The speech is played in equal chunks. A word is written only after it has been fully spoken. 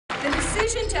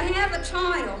decision to have a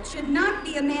child should not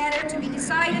be a matter to be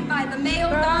decided by the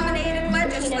male-dominated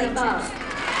legislatures.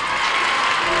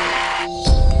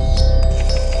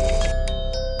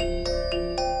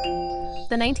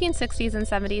 The 1960s and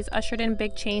 70s ushered in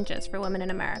big changes for women in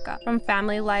America. From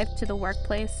family life to the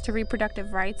workplace to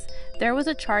reproductive rights, there was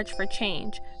a charge for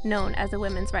change known as the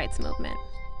women's rights movement.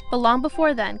 But long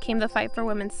before then came the fight for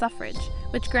women's suffrage,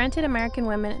 which granted American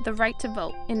women the right to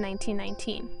vote in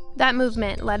 1919. That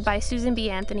movement, led by Susan B.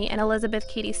 Anthony and Elizabeth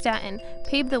Cady Stanton,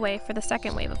 paved the way for the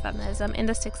second wave of feminism in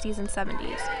the 60s and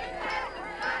 70s.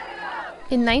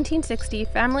 In 1960,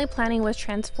 family planning was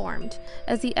transformed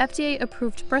as the FDA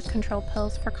approved birth control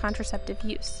pills for contraceptive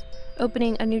use,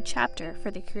 opening a new chapter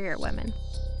for the career women.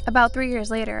 About 3 years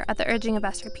later, at the urging of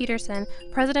Esther Peterson,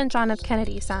 President John F.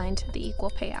 Kennedy signed the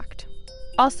Equal Pay Act.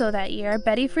 Also that year,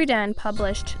 Betty Friedan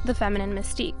published The Feminine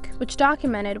Mystique, which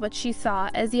documented what she saw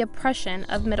as the oppression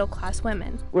of middle-class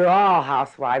women. We're all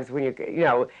housewives when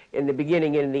in the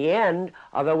beginning and in the end,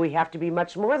 although we have to be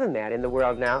much more than that in the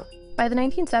world now. By the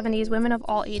 1970s, women of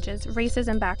all ages, races,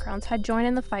 and backgrounds had joined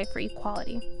in the fight for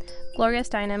equality. Gloria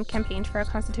Steinem campaigned for a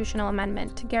constitutional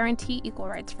amendment to guarantee equal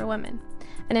rights for women.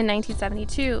 And in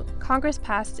 1972, Congress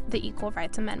passed the Equal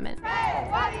Rights Amendment. Hey,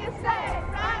 what do you say?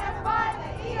 Ratify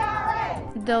the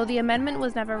ERA! Though the amendment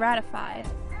was never ratified,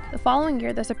 the following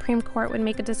year the Supreme Court would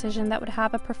make a decision that would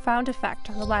have a profound effect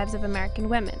on the lives of American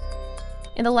women.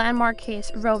 In the landmark case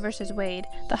Roe v. Wade,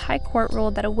 the High Court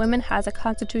ruled that a woman has a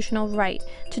constitutional right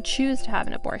to choose to have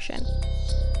an abortion.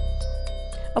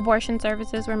 Abortion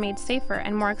services were made safer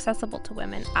and more accessible to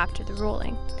women after the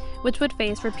ruling, which would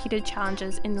face repeated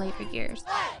challenges in later years.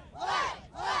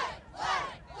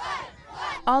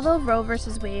 Although Roe v.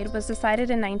 Wade was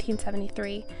decided in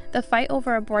 1973, the fight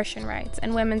over abortion rights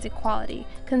and women's equality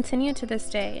continued to this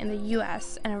day in the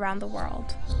U.S. and around the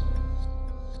world.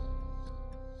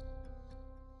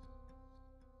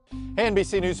 Hey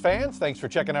NBC News fans, thanks for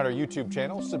checking out our YouTube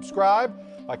channel. Subscribe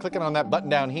by clicking on that button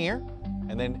down here,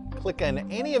 and then click on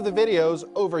any of the videos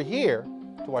over here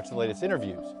to watch the latest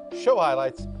interviews, show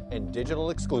highlights, and digital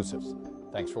exclusives.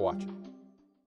 Thanks for watching.